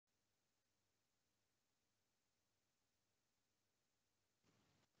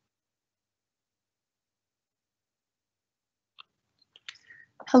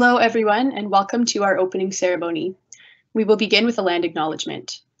Hello, everyone, and welcome to our opening ceremony. We will begin with a land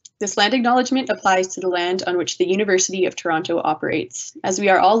acknowledgement. This land acknowledgement applies to the land on which the University of Toronto operates. As we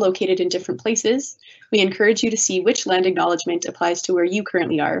are all located in different places, we encourage you to see which land acknowledgement applies to where you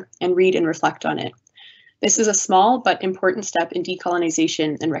currently are and read and reflect on it. This is a small but important step in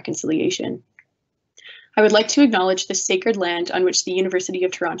decolonization and reconciliation. I would like to acknowledge the sacred land on which the University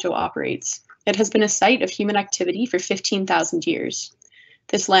of Toronto operates. It has been a site of human activity for 15,000 years.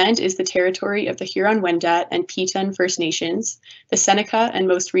 This land is the territory of the Huron-Wendat and Petun First Nations, the Seneca, and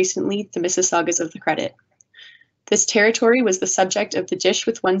most recently, the Mississaugas of the Credit. This territory was the subject of the Dish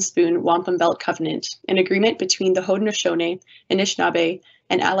with One Spoon Wampum Belt Covenant, an agreement between the Haudenosaunee, Anishinaabe,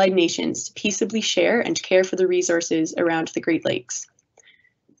 and allied nations to peaceably share and care for the resources around the Great Lakes.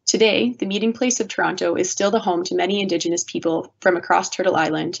 Today, the meeting place of Toronto is still the home to many Indigenous people from across Turtle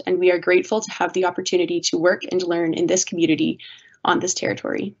Island, and we are grateful to have the opportunity to work and learn in this community on this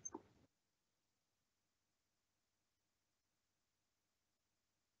territory.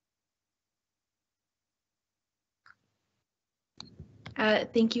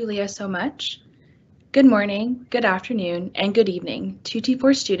 Thank you, Leah, so much. Good morning, good afternoon, and good evening to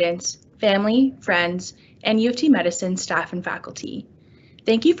T4 students, family, friends, and U of T Medicine staff and faculty.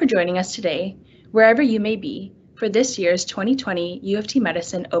 Thank you for joining us today, wherever you may be, for this year's 2020 U of T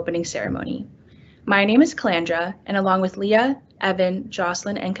Medicine opening ceremony. My name is Calandra, and along with Leah, Evan,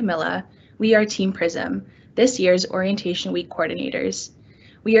 Jocelyn, and Camilla, we are Team Prism, this year's Orientation Week coordinators.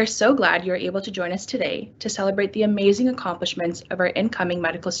 We are so glad you are able to join us today to celebrate the amazing accomplishments of our incoming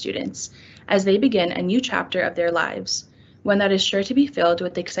medical students as they begin a new chapter of their lives, one that is sure to be filled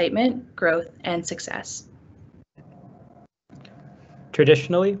with excitement, growth, and success.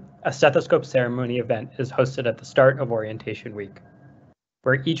 Traditionally, a stethoscope ceremony event is hosted at the start of Orientation Week,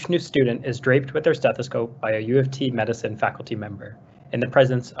 where each new student is draped with their stethoscope by a U of T Medicine faculty member in the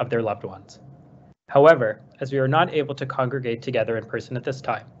presence of their loved ones. However, as we are not able to congregate together in person at this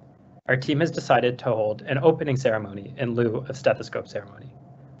time, our team has decided to hold an opening ceremony in lieu of stethoscope ceremony,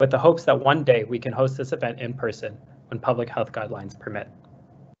 with the hopes that one day we can host this event in person when public health guidelines permit.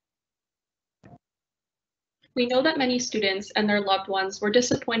 We know that many students and their loved ones were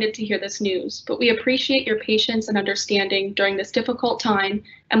disappointed to hear this news, but we appreciate your patience and understanding during this difficult time,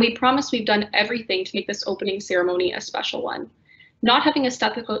 and we promise we've done everything to make this opening ceremony a special one. Not having a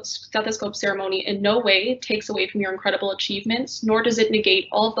stethoscope ceremony in no way takes away from your incredible achievements, nor does it negate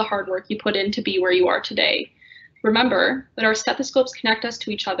all of the hard work you put in to be where you are today. Remember that our stethoscopes connect us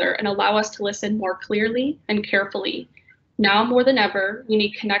to each other and allow us to listen more clearly and carefully. Now more than ever, we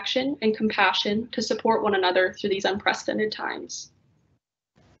need connection and compassion to support one another through these unprecedented times.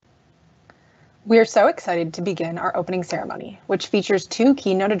 We are so excited to begin our opening ceremony, which features two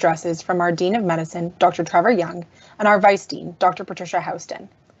keynote addresses from our Dean of Medicine, Dr. Trevor Young, and our Vice Dean, Dr. Patricia Houston.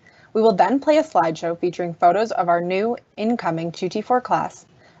 We will then play a slideshow featuring photos of our new incoming 2T4 class,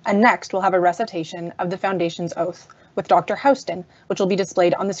 and next we'll have a recitation of the Foundation's Oath with Dr. Houston, which will be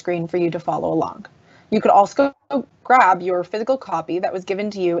displayed on the screen for you to follow along. You could also grab your physical copy that was given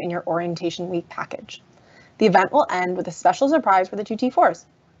to you in your Orientation Week package. The event will end with a special surprise for the 2T4s.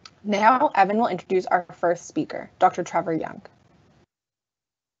 Now, Evan will introduce our first speaker, Dr. Trevor Young.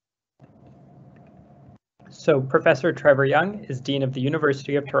 So Professor Trevor Young is Dean of the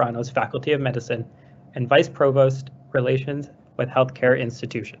University of Toronto's Faculty of Medicine and Vice Provost, Relations with Healthcare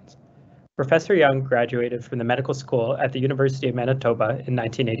Institutions. Professor Young graduated from the medical school at the University of Manitoba in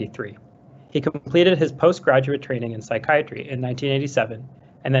 1983. He completed his postgraduate training in psychiatry in 1987,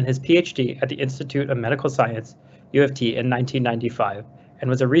 and then his PhD at the Institute of Medical Science, U of T, in 1995, and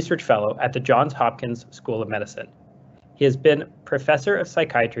was a research fellow at the Johns Hopkins School of Medicine. He has been Professor of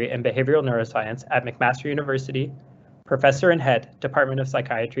Psychiatry and Behavioral Neuroscience at McMaster University, Professor and Head, Department of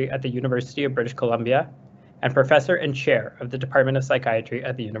Psychiatry at the University of British Columbia, and Professor and Chair of the Department of Psychiatry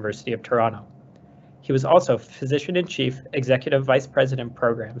at the University of Toronto. He was also Physician-in-Chief, Executive Vice President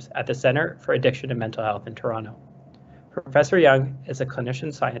Programs at the Center for Addiction and Mental Health in Toronto. Professor Young is a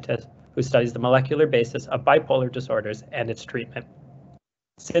clinician scientist who studies the molecular basis of bipolar disorders and its treatment.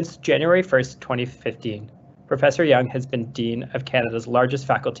 Since January 1st, 2015, Professor Young has been Dean of Canada's largest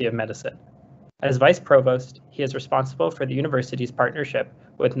faculty of medicine. As Vice Provost, he is responsible for the university's partnership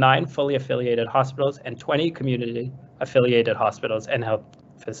with 9 fully affiliated hospitals and 20 community-affiliated hospitals and health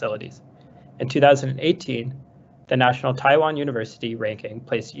facilities. In 2018, the National Taiwan University ranking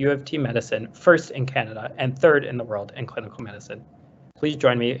placed U of T Medicine first in Canada and third in the world in clinical medicine. Please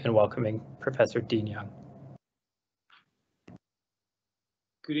join me in welcoming Professor Dean Young.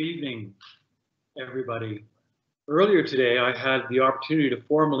 Good evening, everybody. Earlier today, I had the opportunity to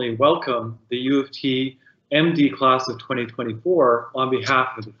formally welcome the U of T MD class of 2024 on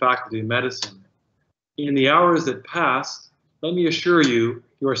behalf of the Faculty of Medicine. In the hours that passed, let me assure you,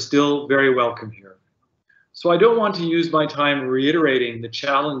 you are still very welcome here. So I don't want to use my time reiterating the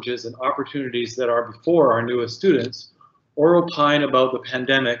challenges and opportunities that are before our newest students, or opine about the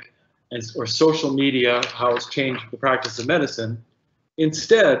pandemic or social media, how it's changed the practice of medicine.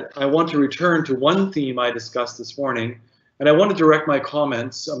 Instead, I want to return to one theme I discussed this morning, and I want to direct my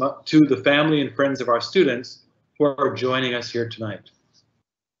comments to the family and friends of our students who are joining us here tonight.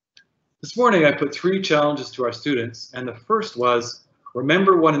 This morning, I put 3 challenges to our students, and the first was,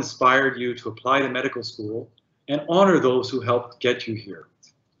 remember what inspired you to apply to medical school and honor those who helped get you here.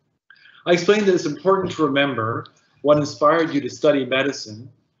 I explained that it's important to remember what inspired you to study medicine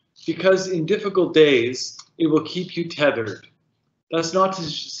because in difficult days, it will keep you tethered. That's not to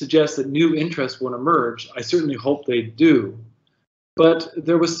suggest that new interests won't emerge. I certainly hope they do. But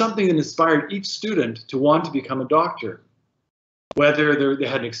there was something that inspired each student to want to become a doctor. Whether they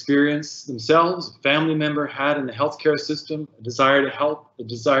had an experience themselves, a family member had in the healthcare system, a desire to help, a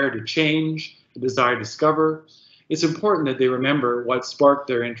desire to change, a desire to discover, it's important that they remember what sparked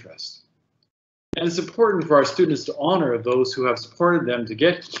their interest. And it's important for our students to honor those who have supported them to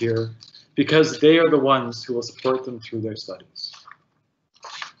get here because they are the ones who will support them through their studies.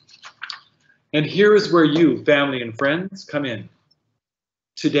 And here is where you, family and friends, come in.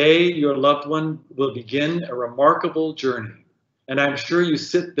 Today, your loved one will begin a remarkable journey. And I'm sure you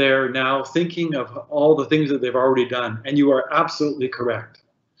sit there now thinking of all the things that they've already done, and you are absolutely correct.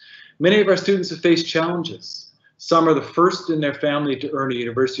 Many of our students have faced challenges. Some are the first in their family to earn a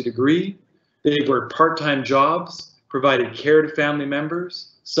university degree. They've worked part-time jobs, provided care to family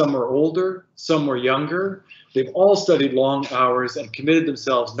members. Some are older, some were younger. They've all studied long hours and committed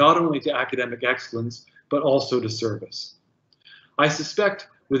themselves not only to academic excellence, but also to service. I suspect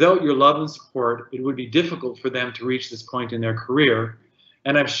without your love and support, it would be difficult for them to reach this point in their career.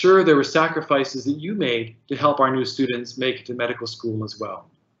 And I'm sure there were sacrifices that you made to help our new students make it to medical school as well.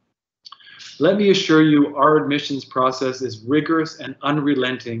 Let me assure you, our admissions process is rigorous and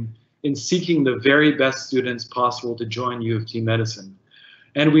unrelenting in seeking the very best students possible to join U of T Medicine.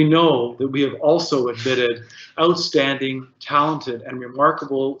 And we know that we have also admitted outstanding, talented, and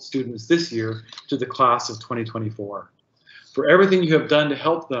remarkable students this year to the class of 2024. For everything you have done to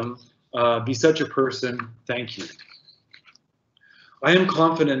help them be such a person, thank you. I am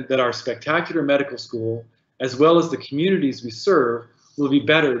confident that our spectacular medical school, as well as the communities we serve, will be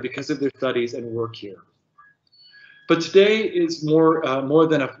better because of their studies and work here. But today is more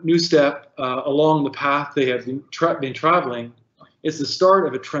than a new step along the path they have been traveling. It's the start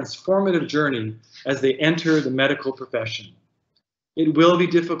of a transformative journey as they enter the medical profession. It will be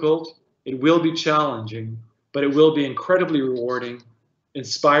difficult, it will be challenging, but it will be incredibly rewarding,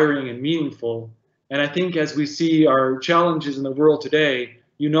 inspiring, and meaningful. And I think as we see our challenges in the world today,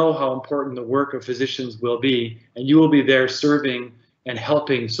 you know how important the work of physicians will be, and you will be there serving and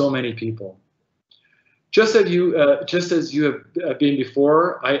helping so many people. Just as you have been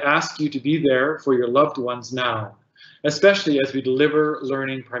before, I ask you to be there for your loved ones now, especially as we deliver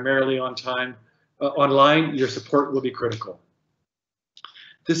learning primarily on time, online. Your support will be critical.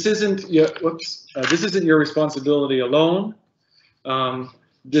 This isn't your responsibility alone. And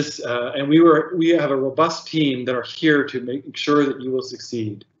we have a robust team that are here to make sure that you will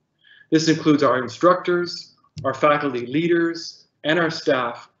succeed. This includes our instructors, our faculty leaders, and our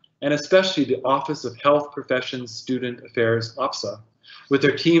staff, and especially the Office of Health Professions Student Affairs, OPSA, with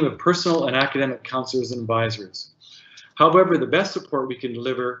their team of personal and academic counselors and advisors. However, the best support we can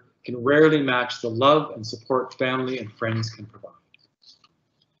deliver can rarely match the love and support family and friends can provide.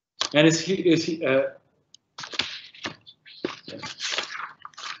 And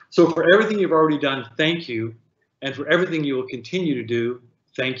so for everything you've already done, thank you. And for everything you will continue to do,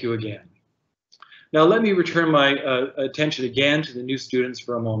 thank you again. Now let me return my attention again to the new students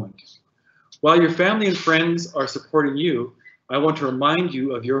for a moment. While your family and friends are supporting you, I want to remind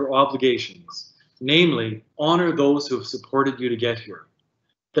you of your obligations, namely honor those who have supported you to get here.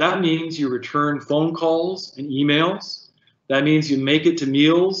 That means you return phone calls and emails. That means you make it to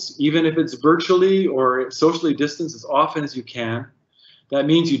meals, even if it's virtually or socially distanced as often as you can. That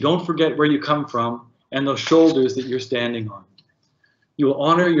means you don't forget where you come from and those shoulders that you're standing on. You will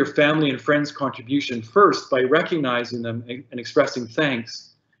honor your family and friends' contribution first by recognizing them and expressing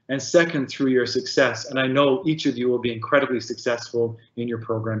thanks, and second through your success. And I know each of you will be incredibly successful in your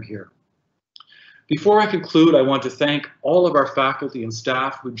program here. Before I conclude, I want to thank all of our faculty and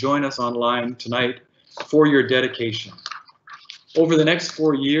staff who join us online tonight for your dedication. Over the next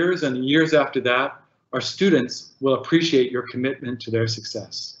 4 years and the years after that, our students will appreciate your commitment to their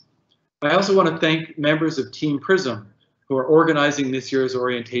success. I also want to thank members of Team Prism who are organizing this year's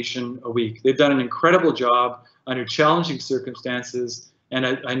orientation a week. They've done an incredible job under challenging circumstances, and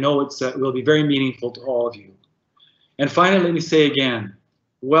I know it will be very meaningful to all of you. And finally, let me say again,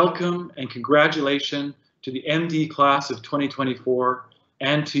 welcome and congratulations to the MD class of 2024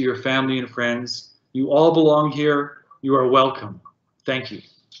 and to your family and friends. You all belong here. You are welcome. Thank you.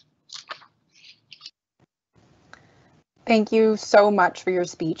 Thank you so much for your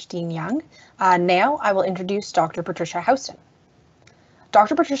speech, Dean Young. Now I will introduce Dr. Patricia Houston.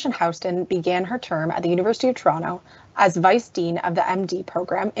 Dr. Patricia Houston began her term at the University of Toronto as Vice Dean of the MD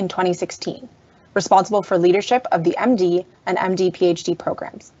program in 2016, responsible for leadership of the MD and MD PhD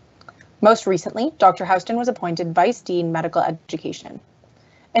programs. Most recently, Dr. Houston was appointed Vice Dean Medical Education.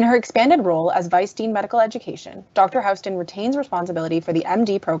 In her expanded role as Vice Dean Medical Education, Dr. Houston retains responsibility for the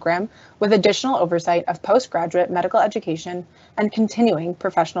MD program with additional oversight of postgraduate medical education and continuing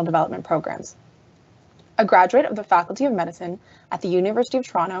professional development programs. A graduate of the Faculty of Medicine at the University of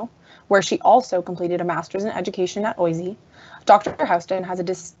Toronto, where she also completed a Master's in Education at OISE, Dr. Houston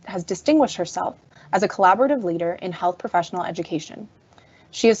has distinguished herself as a collaborative leader in health professional education.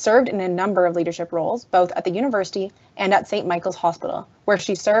 She has served in a number of leadership roles, both at the university and at St. Michael's Hospital, where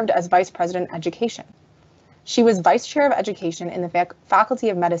she served as Vice President Education. She was Vice Chair of Education in the Faculty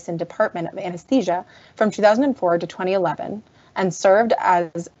of Medicine Department of Anesthesia from 2004 to 2011, and served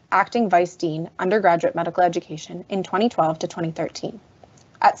as Acting Vice Dean, Undergraduate Medical Education in 2012 to 2013.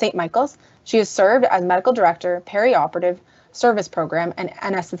 At St. Michael's, she has served as Medical Director, Perioperative Service Program, and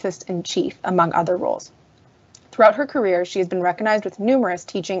Anesthetist-in-Chief, among other roles. Throughout her career, she has been recognized with numerous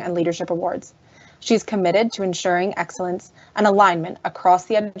teaching and leadership awards. She is committed to ensuring excellence and alignment across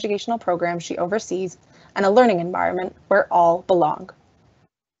the educational programs she oversees and a learning environment where all belong.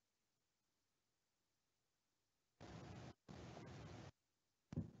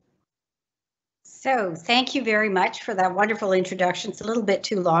 So thank you very much for that wonderful introduction. It's a little bit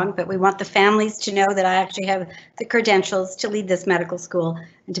too long, but we want the families to know that I actually have the credentials to lead this medical school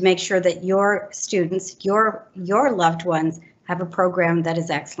and to make sure that your students, your loved ones, have a program that is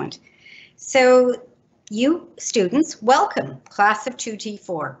excellent. So you students, welcome, class of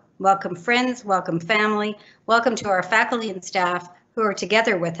 2T4. Welcome friends, welcome family, welcome to our faculty and staff who are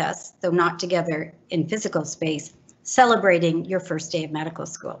together with us, though not together in physical space, celebrating your first day of medical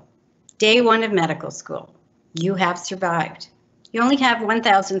school. Day one of medical school, you have survived. You only have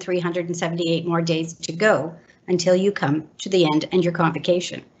 1,378 more days to go until you come to the end and your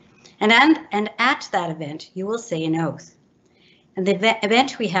convocation. And at that event, you will say an oath. And the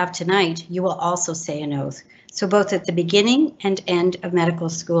event we have tonight, you will also say an oath. So both at the beginning and end of medical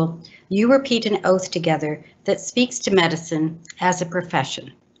school, you repeat an oath together that speaks to medicine as a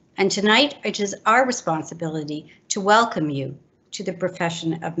profession. And tonight, it is our responsibility to welcome you to the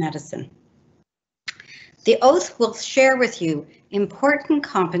profession of medicine. The oath will share with you important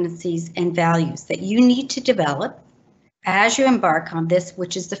competencies and values that you need to develop as you embark on this,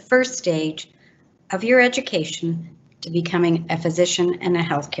 which is the first stage of your education to becoming a physician and a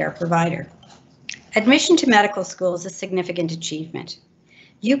healthcare provider. Admission to medical school is a significant achievement.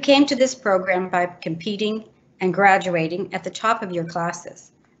 You came to this program by competing and graduating at the top of your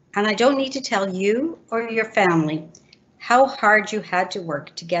classes. And I don't need to tell you or your family how hard you had to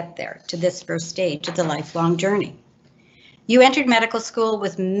work to get there, to this first stage of the lifelong journey. You entered medical school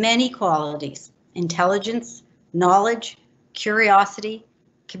with many qualities: intelligence, knowledge, curiosity,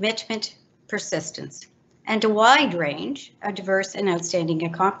 commitment, persistence, and a wide range of diverse and outstanding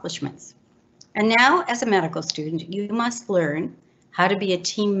accomplishments. And now, as a medical student, you must learn how to be a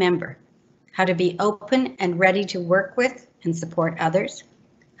team member, how to be open and ready to work with and support others,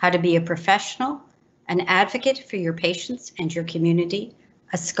 how to be a professional, an advocate for your patients and your community,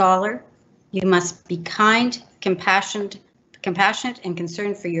 a scholar. You must be kind, compassionate and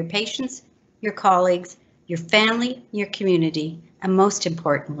concerned for your patients, your colleagues, your family, your community, and most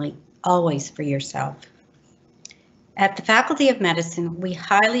importantly, always for yourself. At the Faculty of Medicine, we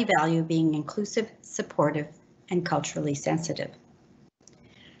highly value being inclusive, supportive, and culturally sensitive.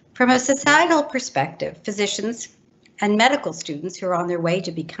 From a societal perspective, physicians and medical students who are on their way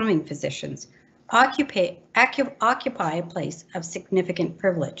to becoming physicians occupy a place of significant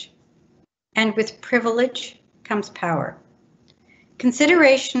privilege. And with privilege comes power.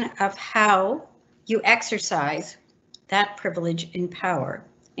 Consideration of how you exercise that privilege and power,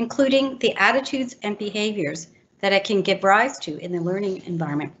 including the attitudes and behaviors that it can give rise to in the learning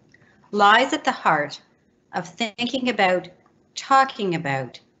environment, lies at the heart of thinking about, talking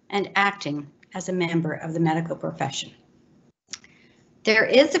about, and acting as a member of the medical profession. There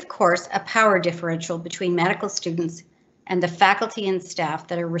is, of course, a power differential between medical students and the faculty and staff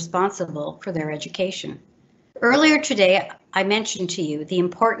that are responsible for their education. Earlier today, I mentioned to you the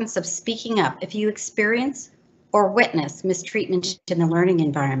importance of speaking up if you experience or witness mistreatment in the learning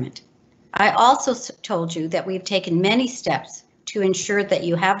environment. I also told you that we've taken many steps to ensure that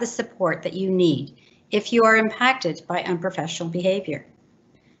you have the support that you need if you are impacted by unprofessional behavior.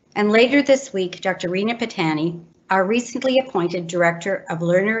 And later this week, Dr. Rena Patani, our recently appointed Director of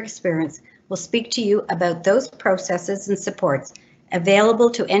Learner Experience, will speak to you about those processes and supports available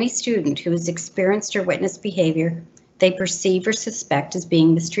to any student who has experienced or witnessed behavior they perceive or suspect as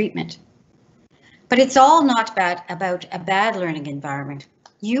being mistreatment. But it's all not about a bad learning environment.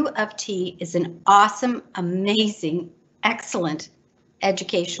 U of T is an awesome, amazing, excellent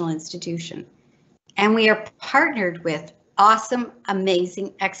educational institution. And we are partnered with awesome,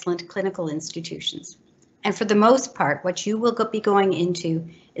 amazing, excellent clinical institutions. And for the most part, what you will be going into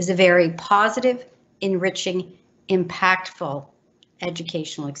is a very positive, enriching, impactful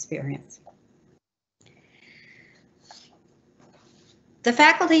educational experience. The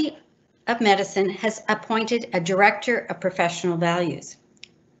Faculty of Medicine has appointed a Director of Professional Values.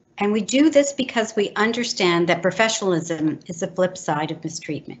 And we do this because we understand that professionalism is the flip side of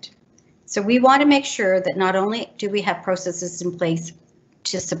mistreatment. So we want to make sure that not only do we have processes in place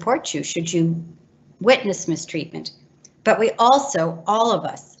to support you should you witness mistreatment, but we also, all of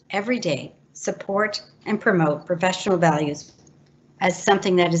us, every day, support and promote professional values as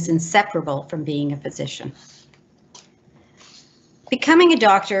something that is inseparable from being a physician. Becoming a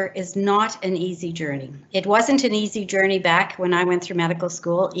doctor is not an easy journey. It wasn't an easy journey back when I went through medical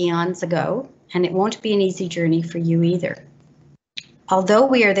school eons ago, and it won't be an easy journey for you either. Although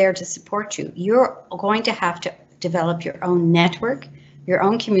we are there to support you, you're going to have to develop your own network, your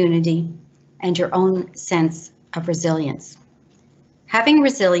own community, and your own sense of resilience. Having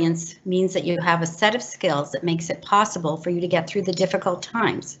resilience means that you have a set of skills that makes it possible for you to get through the difficult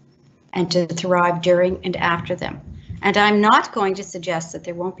times and to thrive during and after them. And I'm not going to suggest that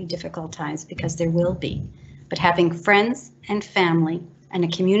there won't be difficult times, because there will be, but having friends and family and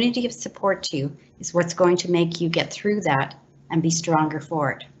a community of support to you is what's going to make you get through that and be stronger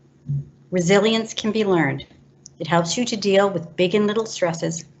for it. Resilience can be learned. It helps you to deal with big and little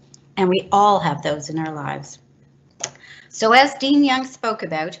stresses, and we all have those in our lives. So as Dean Young spoke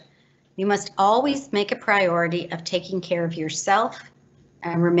about, you must always make a priority of taking care of yourself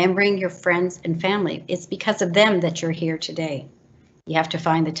and remembering your friends and family. It's because of them that you're here today. You have to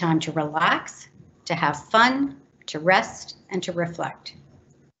find the time to relax, to have fun, to rest, and to reflect.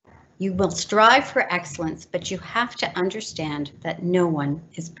 You will strive for excellence, but you have to understand that no one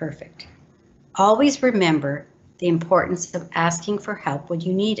is perfect. Always remember the importance of asking for help when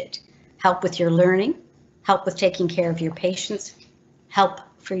you need it. Help with your learning, help with taking care of your patients, help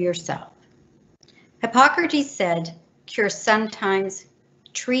for yourself. Hippocrates said, cure sometimes,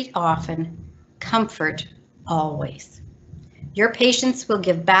 treat often, comfort always. Your patients will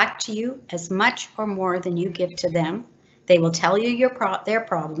give back to you as much or more than you give to them. They will tell you their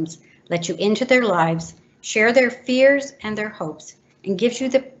problems, let you into their lives, share their fears and their hopes, and give you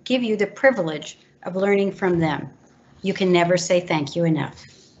the privilege of learning from them. You can never say thank you enough.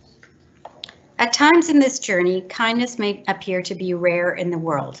 At times in this journey, kindness may appear to be rare in the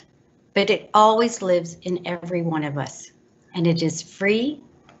world, but it always lives in every one of us, and it is free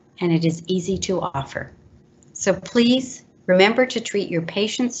and it is easy to offer. So please remember to treat your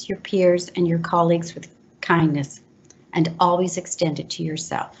patients, your peers, and your colleagues with kindness, and always extend it to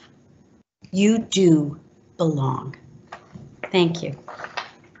yourself. You do belong. Thank you.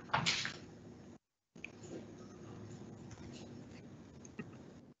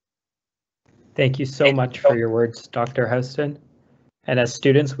 Thank you so much for your words, Dr. Houston. And as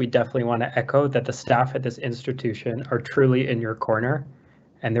students, we definitely want to echo that the staff at this institution are truly in your corner,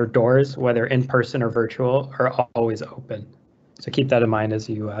 and their doors, whether in person or virtual, are always open. So keep that in mind as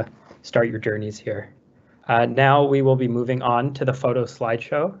you start your journeys here. Now we will be moving on to the photo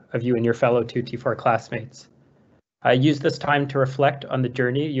slideshow of you and your fellow 2T4 classmates. Use this time to reflect on the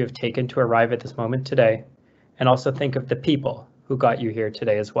journey you have taken to arrive at this moment today, and also think of the people who got you here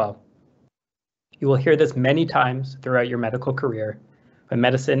today as well. You will hear this many times throughout your medical career, but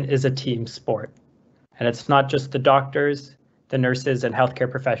medicine is a team sport. And it's not just the doctors, the nurses, and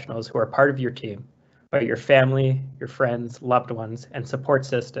healthcare professionals who are part of your team, but your family, your friends, loved ones, and support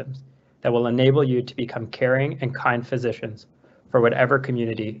systems that will enable you to become caring and kind physicians for whatever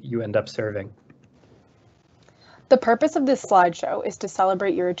community you end up serving. The purpose of this slideshow is to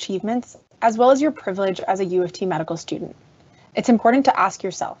celebrate your achievements as well as your privilege as a U of T medical student. It's important to ask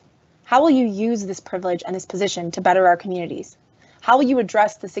yourself, how will you use this privilege and this position to better our communities? How will you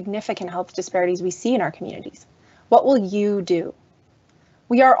address the significant health disparities we see in our communities? What will you do?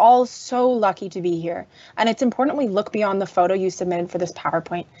 We are all so lucky to be here, and it's important we look beyond the photo you submitted for this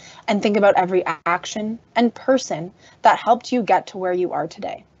PowerPoint and think about every action and person that helped you get to where you are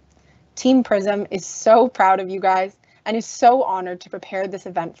today. Team Prism is so proud of you guys and is so honored to prepare this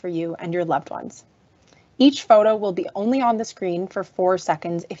event for you and your loved ones. Each photo will be only on the screen for 4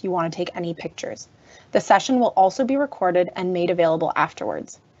 seconds if you want to take any pictures. The session will also be recorded and made available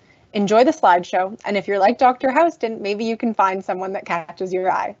afterwards. Enjoy the slideshow, and if you're like Dr. Houston, maybe you can find someone that catches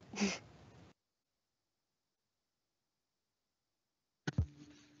your eye.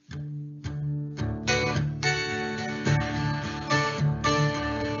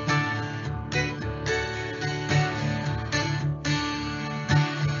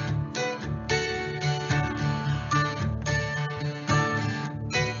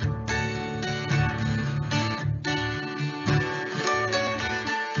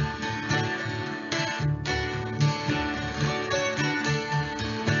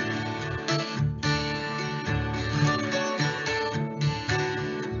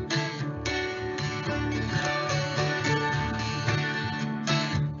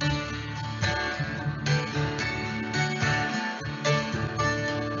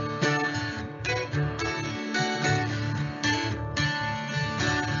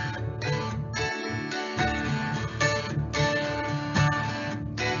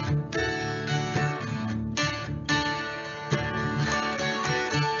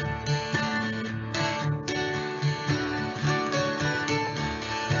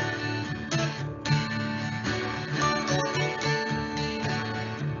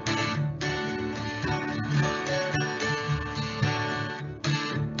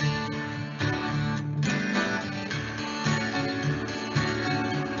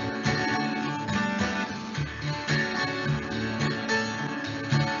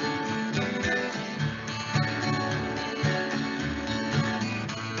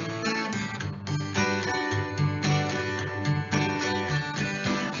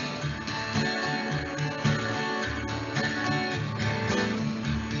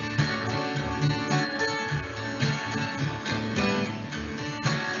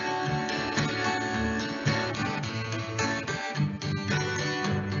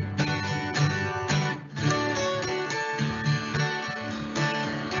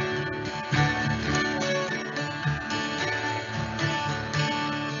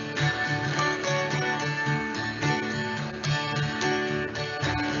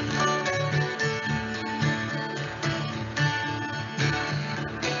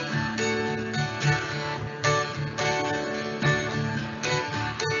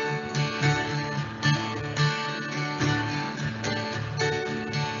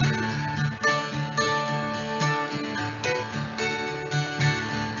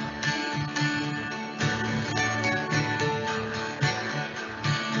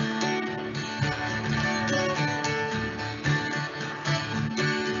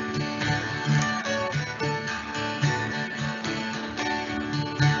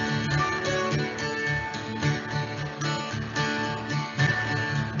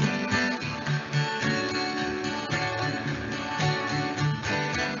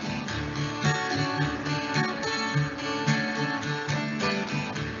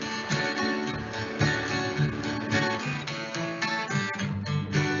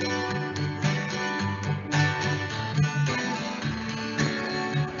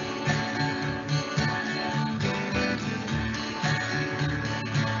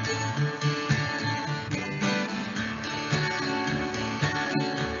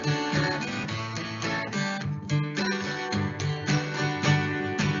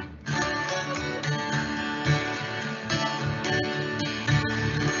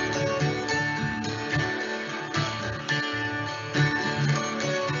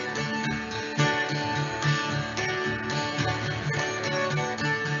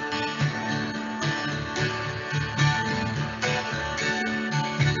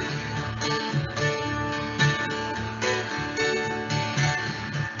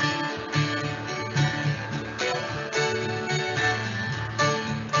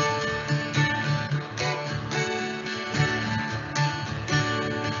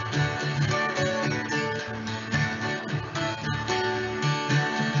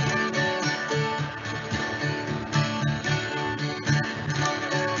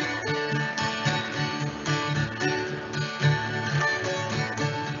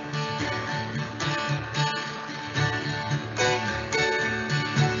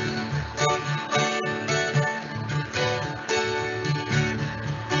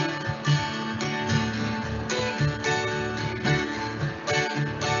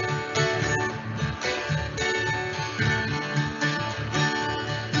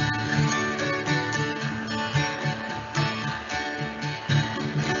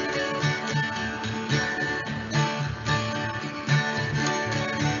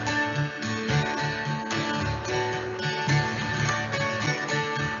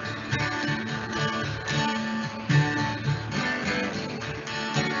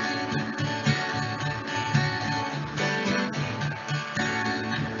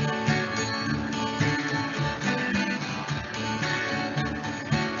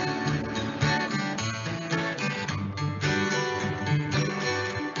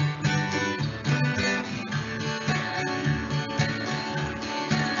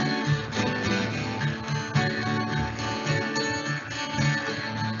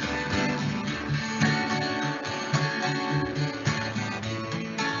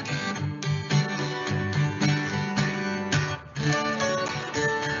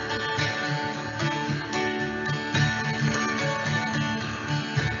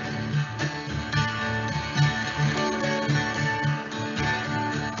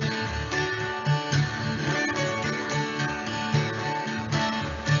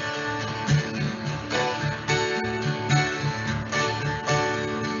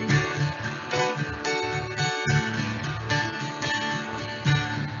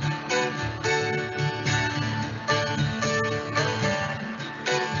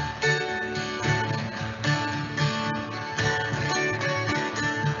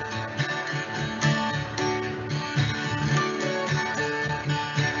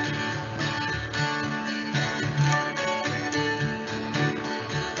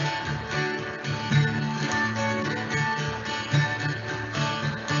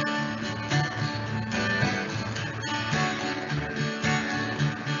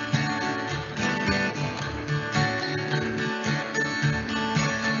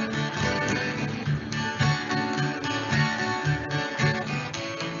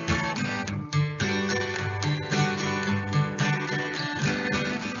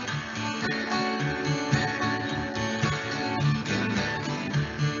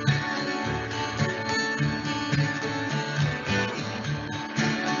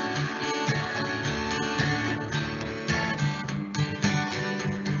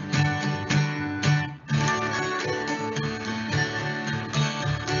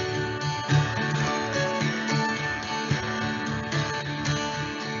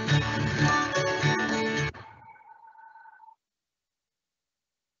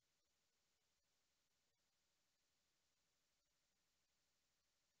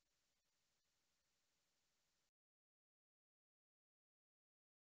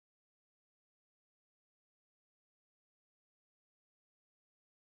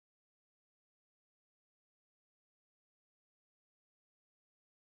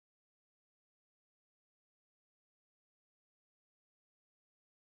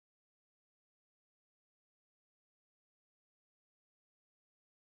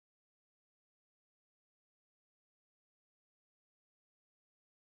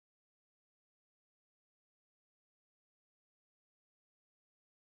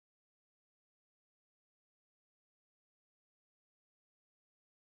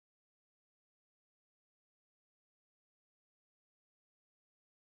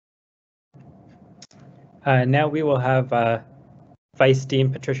 Now we will have Vice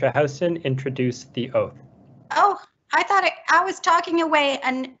Dean Patricia Houston introduce the oath. Oh, I thought I was talking away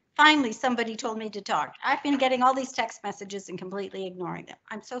and finally somebody told me to talk. I've been getting all these text messages and completely ignoring them.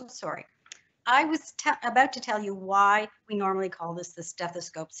 I'm so sorry. I was about to tell you why we normally call this the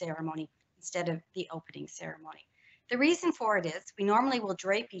stethoscope ceremony instead of the opening ceremony. The reason for it is we normally will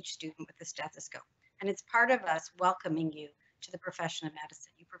drape each student with the stethoscope, and it's part of us welcoming you to the profession of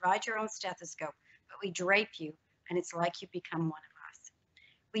medicine. You provide your own stethoscope, but we drape you, and it's like you become one of us.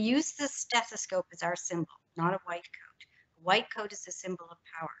 We use the stethoscope as our symbol, not a white coat. A white coat is a symbol of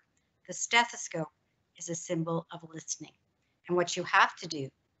power. The stethoscope is a symbol of listening. And what you have to do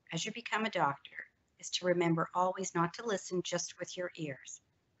as you become a doctor is to remember always not to listen just with your ears,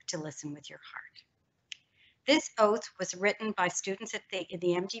 but to listen with your heart. This oath was written by students in the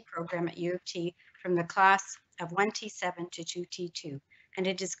MD program at U of T from the class of 1T7 to 2T2, and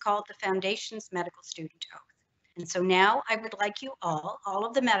it is called the Foundation's Medical Student Oath. And so now I would like you all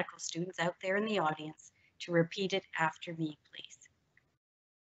of the medical students out there in the audience, to repeat it after me, please.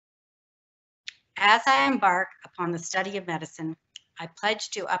 As I embark upon the study of medicine, I pledge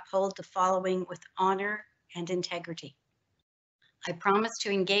to uphold the following with honor and integrity. I promise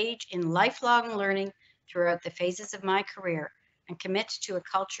to engage in lifelong learning throughout the phases of my career and commit to a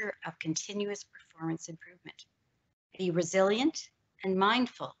culture of continuous performance improvement. Be resilient and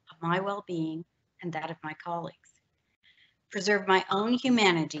mindful of my well-being and that of my colleagues. Preserve my own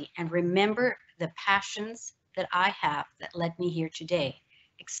humanity and remember the passions that I have that led me here today.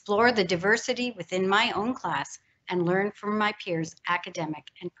 Explore the diversity within my own class and learn from my peers' academic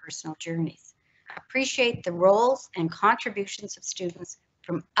and personal journeys. Appreciate the roles and contributions of students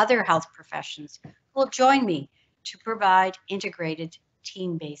from other health professions who will join me to provide integrated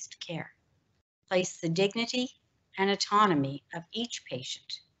team-based care. Place the dignity and autonomy of each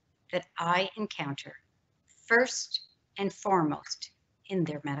patient that I encounter first and foremost in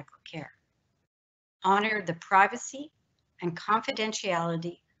their medical care. Honor the privacy and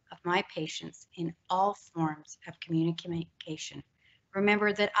confidentiality of my patients in all forms of communication.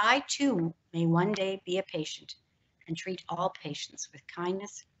 Remember that I too may one day be a patient and treat all patients with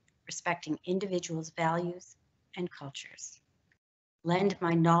kindness, respecting individuals' values and cultures. Lend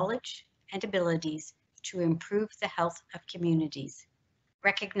my knowledge and abilities to improve the health of communities.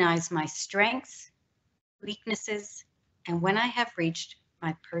 Recognize my strengths, weaknesses, and when I have reached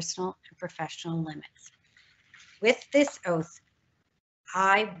my personal and professional limits. With this oath,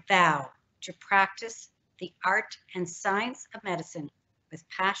 I vow to practice the art and science of medicine with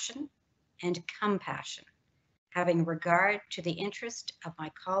passion and compassion, having regard to the interest of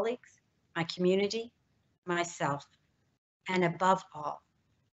my colleagues, my community, myself, and above all,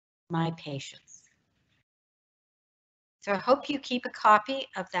 my patients. So I hope you keep a copy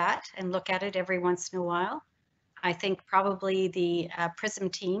of that and look at it every once in a while. I think probably the PRISM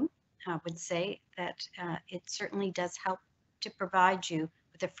team would say that it certainly does help to provide you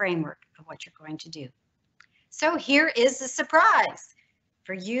with a framework of what you're going to do. So here is the surprise.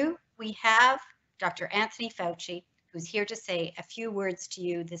 For you, we have Dr. Anthony Fauci, who's here to say a few words to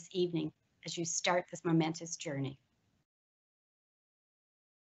you this evening as you start this momentous journey.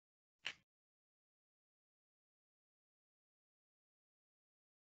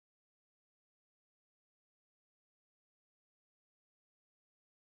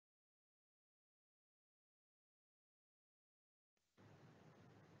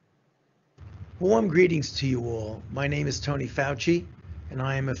 Warm greetings to you all. My name is Tony Fauci, and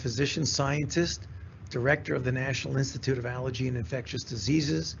I am a physician scientist, director of the National Institute of Allergy and Infectious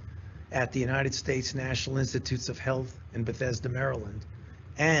Diseases at the United States National Institutes of Health in Bethesda, Maryland,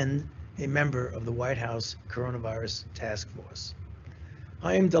 and a member of the White House Coronavirus Task Force.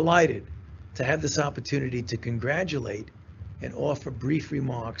 I am delighted to have this opportunity to congratulate and offer brief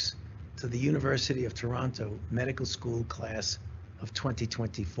remarks to the University of Toronto Medical School class of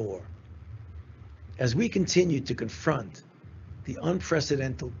 2024. As we continue to confront the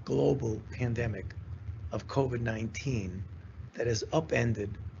unprecedented global pandemic of COVID-19 that has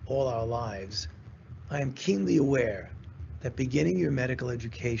upended all our lives, I am keenly aware that beginning your medical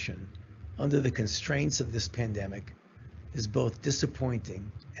education under the constraints of this pandemic is both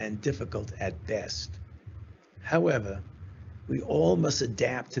disappointing and difficult at best. However, we all must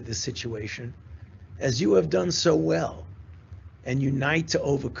adapt to this situation as you have done so well and unite to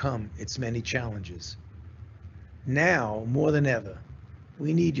overcome its many challenges. Now, more than ever,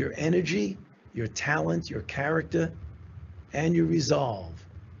 we need your energy, your talent, your character, and your resolve,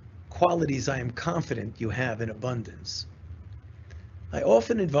 qualities I am confident you have in abundance. I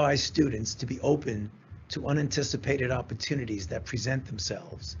often advise students to be open to unanticipated opportunities that present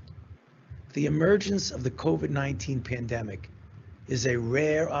themselves. The emergence of the COVID-19 pandemic is a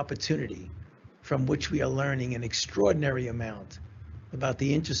rare opportunity from which we are learning an extraordinary amount about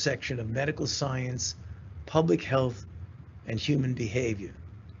the intersection of medical science, public health, and human behavior.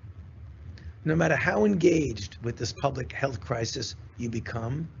 No matter how engaged with this public health crisis you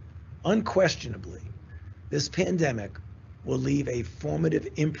become, unquestionably, this pandemic will leave a formative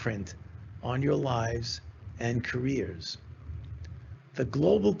imprint on your lives and careers. The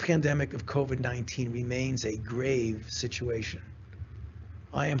global pandemic of COVID-19 remains a grave situation.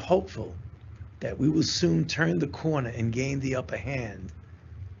 I am hopeful that we will soon turn the corner and gain the upper hand,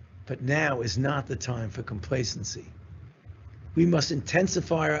 but now is not the time for complacency. We must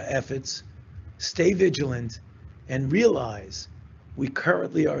intensify our efforts, stay vigilant, and realize we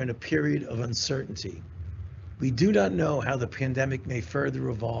currently are in a period of uncertainty. We do not know how the pandemic may further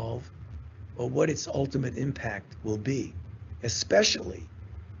evolve or what its ultimate impact will be, especially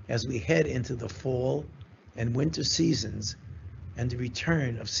as we head into the fall and winter seasons and the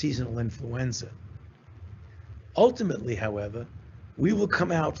return of seasonal influenza. Ultimately, however, we will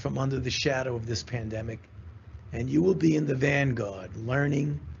come out from under the shadow of this pandemic, and you will be in the vanguard,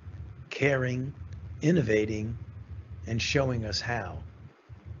 learning, caring, innovating, and showing us how.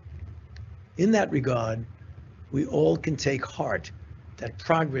 In that regard, we all can take heart that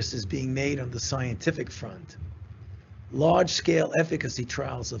progress is being made on the scientific front. Large-scale efficacy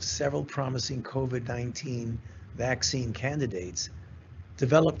trials of several promising COVID-19 vaccine candidates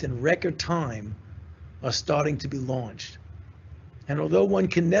developed in record time are starting to be launched. And although one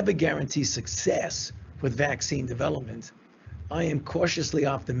can never guarantee success with vaccine development, I am cautiously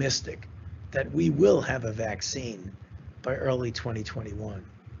optimistic that we will have a vaccine by early 2021.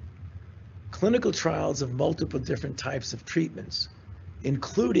 Clinical trials of multiple different types of treatments,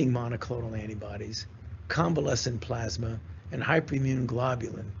 including monoclonal antibodies, convalescent plasma, and hyperimmune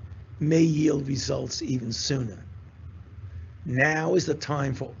globulin, may yield results even sooner. Now is the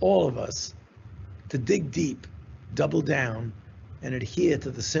time for all of us to dig deep, double down, and adhere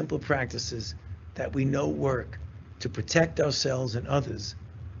to the simple practices that we know work to protect ourselves and others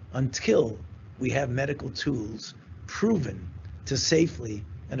until we have medical tools proven to safely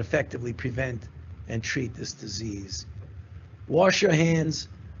and effectively prevent and treat this disease. Wash your hands,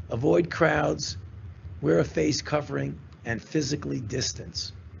 avoid crowds, wear a face covering, and physically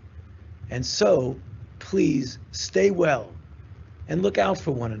distance. And so, please stay well and look out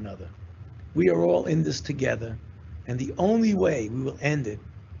for one another. We are all in this together, and the only way we will end it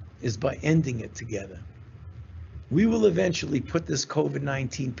is by ending it together. We will eventually put this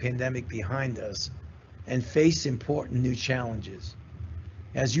COVID-19 pandemic behind us and face important new challenges.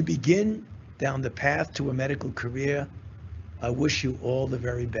 As you begin down the path to a medical career, I wish you all the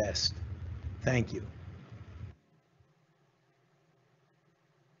very best. Thank you.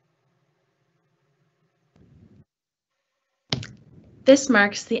 This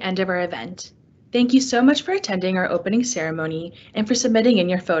marks the end of our event. Thank you so much for attending our opening ceremony and for submitting in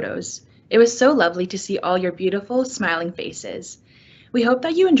your photos. It was so lovely to see all your beautiful, smiling faces. We hope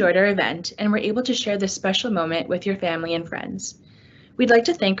that you enjoyed our event and were able to share this special moment with your family and friends. We'd like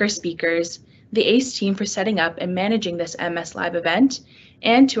to thank our speakers, the ACE team for setting up and managing this MS Live event,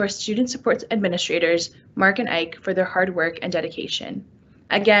 and to our student support administrators, Mark and Ike, for their hard work and dedication.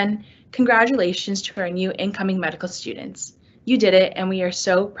 Again, congratulations to our new incoming medical students. You did it, and we are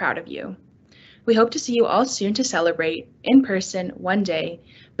so proud of you. We hope to see you all soon to celebrate in person one day,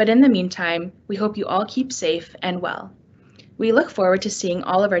 but in the meantime, we hope you all keep safe and well. We look forward to seeing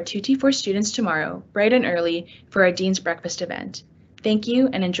all of our 2T4 students tomorrow, bright and early, for our Dean's Breakfast event. Thank you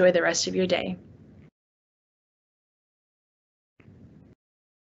and enjoy the rest of your day.